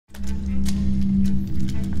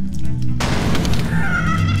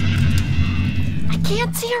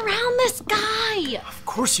can't see around this guy. Of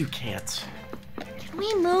course you can't. Can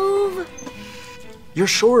we move? You're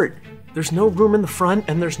short. There's no room in the front,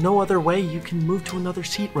 and there's no other way you can move to another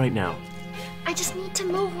seat right now. I just need to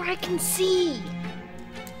move where I can see.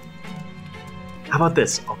 How about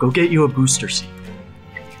this? I'll go get you a booster seat.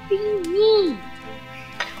 What do you mean?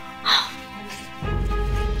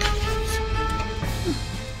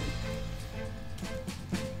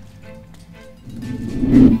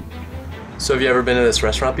 So have you ever been to this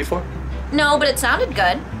restaurant before? No, but it sounded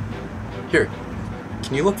good. Here,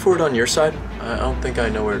 can you look for it on your side? I don't think I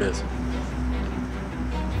know where it is.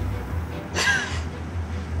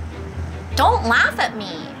 Don't laugh at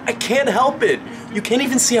me. I can't help it. You can't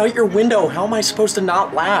even see out your window. How am I supposed to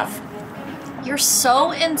not laugh? You're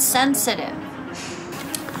so insensitive.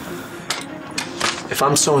 If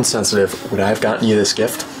I'm so insensitive, would I have gotten you this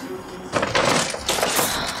gift?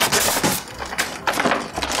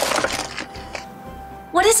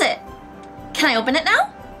 What is it? Can I open it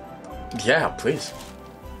now? Yeah, please.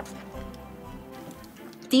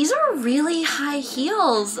 These are really high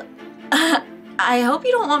heels. I hope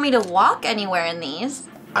you don't want me to walk anywhere in these.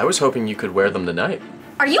 I was hoping you could wear them tonight.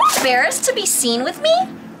 Are you embarrassed to be seen with me?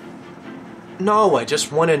 No, I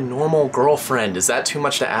just want a normal girlfriend. Is that too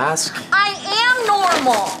much to ask? I am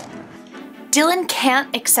normal. Dylan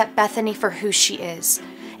can't accept Bethany for who she is.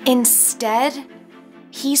 Instead,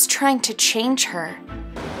 he's trying to change her.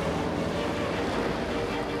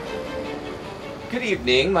 Good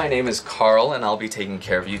evening, my name is Carl and I'll be taking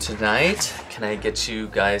care of you tonight. Can I get you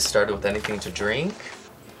guys started with anything to drink?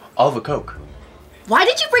 I'll have a Coke. Why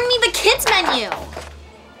did you bring me the kids menu?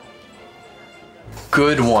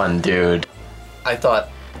 Good one, dude.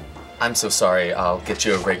 I'm so sorry, I'll get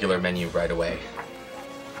you a regular menu right away.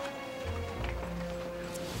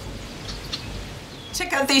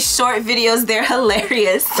 Check out these short videos, they're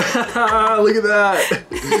hilarious. Look at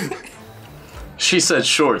that. She said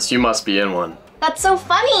shorts, you must be in one. That's so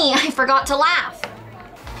funny. I forgot to laugh.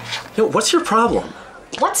 Yo, what's your problem?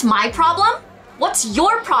 What's my problem? What's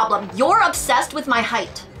your problem? You're obsessed with my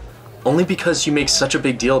height. Only because you make such a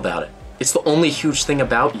big deal about it. It's the only huge thing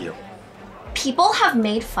about you. People have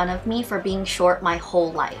made fun of me for being short my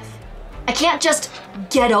whole life. I can't just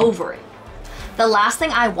get over it. The last thing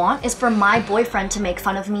I want is for my boyfriend to make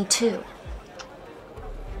fun of me too.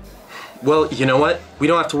 Well, you know what? We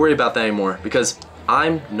don't have to worry about that anymore because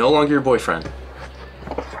I'm no longer your boyfriend.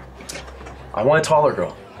 I want a taller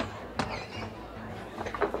girl.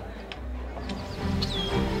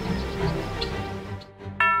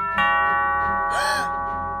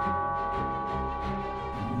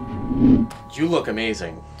 You look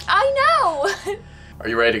amazing. I know! Are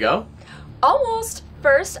you ready to go? Almost.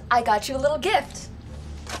 First, I got you a little gift.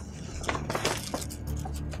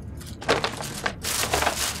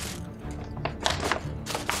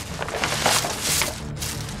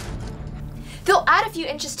 They'll add a few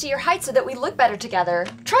inches to your height so that we look better together.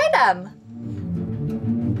 Try them!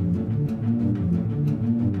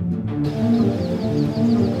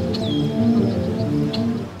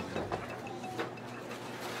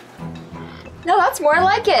 No, that's more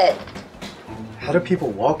like it. How do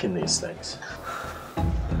people walk in these things?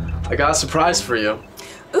 I got a surprise for you.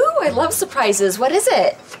 Ooh, I love surprises. What is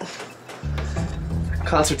it?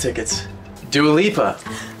 Concert tickets. Dua Lipa.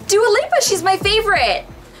 Dua Lipa, she's my favorite.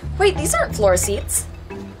 Wait, these aren't floor seats.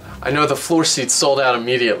 I know the floor seats sold out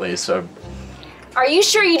immediately, so... Are you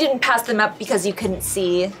sure you didn't pass them up because you couldn't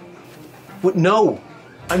see? What? No,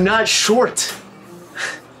 I'm not short.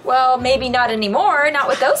 Well, maybe not anymore, not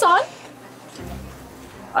with those on.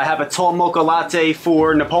 I have a tall mocha latte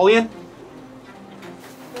for Napoleon.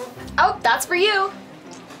 Oh, that's for you.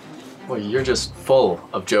 Well, you're just full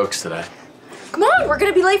of jokes today. Come on, we're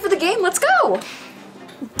gonna be late for the game, let's go.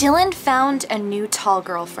 Dylan found a new tall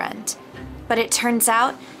girlfriend, but it turns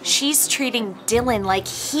out she's treating Dylan like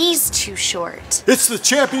he's too short. It's the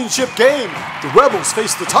championship game. The Rebels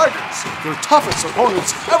face the Tigers, their toughest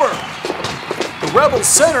opponents ever. The Rebels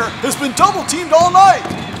center has been double teamed all night.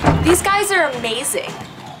 These guys are amazing.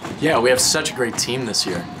 Yeah, we have such a great team this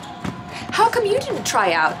year. How come you didn't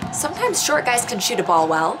try out? Sometimes short guys can shoot a ball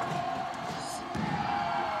well.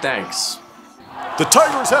 Thanks. The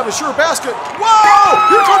Tigers have a sure basket. Whoa!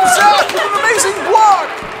 Here comes Zach with an amazing block!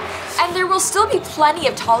 And there will still be plenty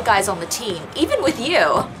of tall guys on the team, even with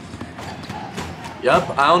you. Yup,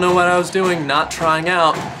 I don't know what I was doing, not trying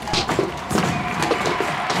out.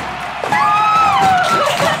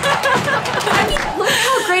 I mean, look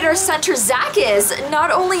how great our center Zach is.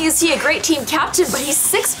 Not only is he a great team captain, but he's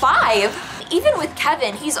 6'5". Even with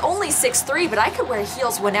Kevin, he's only 6'3", but I could wear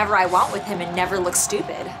heels whenever I want with him and never look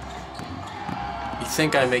stupid. You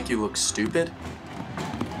think I make you look stupid?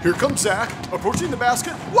 Here comes Zach, approaching the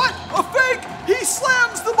basket. What? A fake! He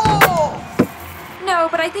slams the ball! No,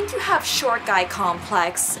 but I think you have short guy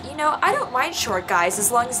complex. You know, I don't mind short guys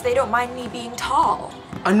as long as they don't mind me being tall.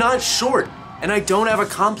 I'm not short, and I don't have a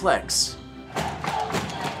complex.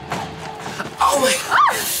 Oh my...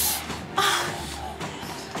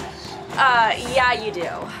 Yeah, you do.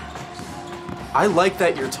 I like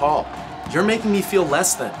that you're tall. You're making me feel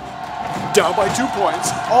less than. Down by 2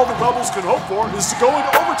 points. All the Rebels can hope for is to go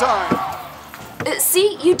into overtime.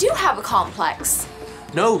 See, you do have a complex.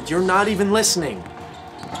 No, you're not even listening.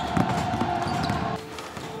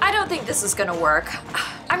 I don't think this is gonna work.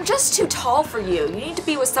 I'm just too tall for you. You need to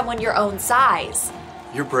be with someone your own size.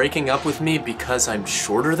 You're breaking up with me because I'm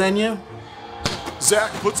shorter than you?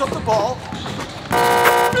 Zach puts up the ball.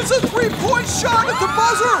 It's a 3-point shot at the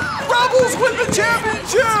buzzer! Rebels win the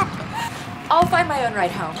championship! I'll find my own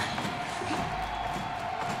ride home.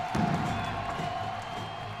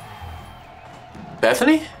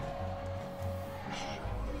 Bethany?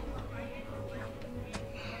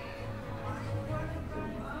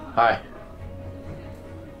 Hi.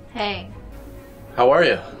 Hey, How are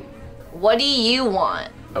you? what do you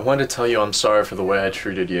want? I wanted to tell you I'm sorry for the way I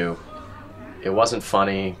treated you. It wasn't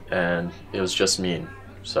funny, and it was just mean,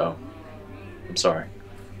 so I'm sorry.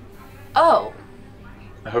 Oh,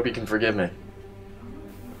 I hope you can forgive me.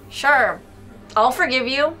 sure. I'll forgive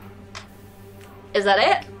you. Is that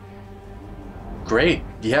it? Great,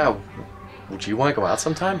 yeah. Would you want to go out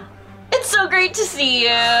sometime? It's so great to see you.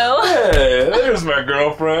 Hey, there's my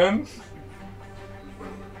girlfriend.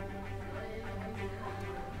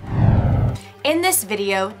 In this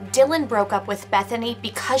video, Dylan broke up with Bethany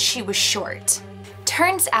because she was short.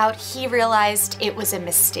 Turns out he realized it was a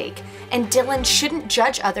mistake, and Dylan shouldn't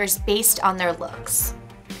judge others based on their looks.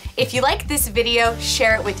 If you like this video,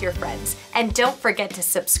 share it with your friends, and don't forget to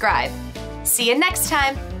subscribe. See you next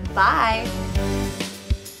time. Bye.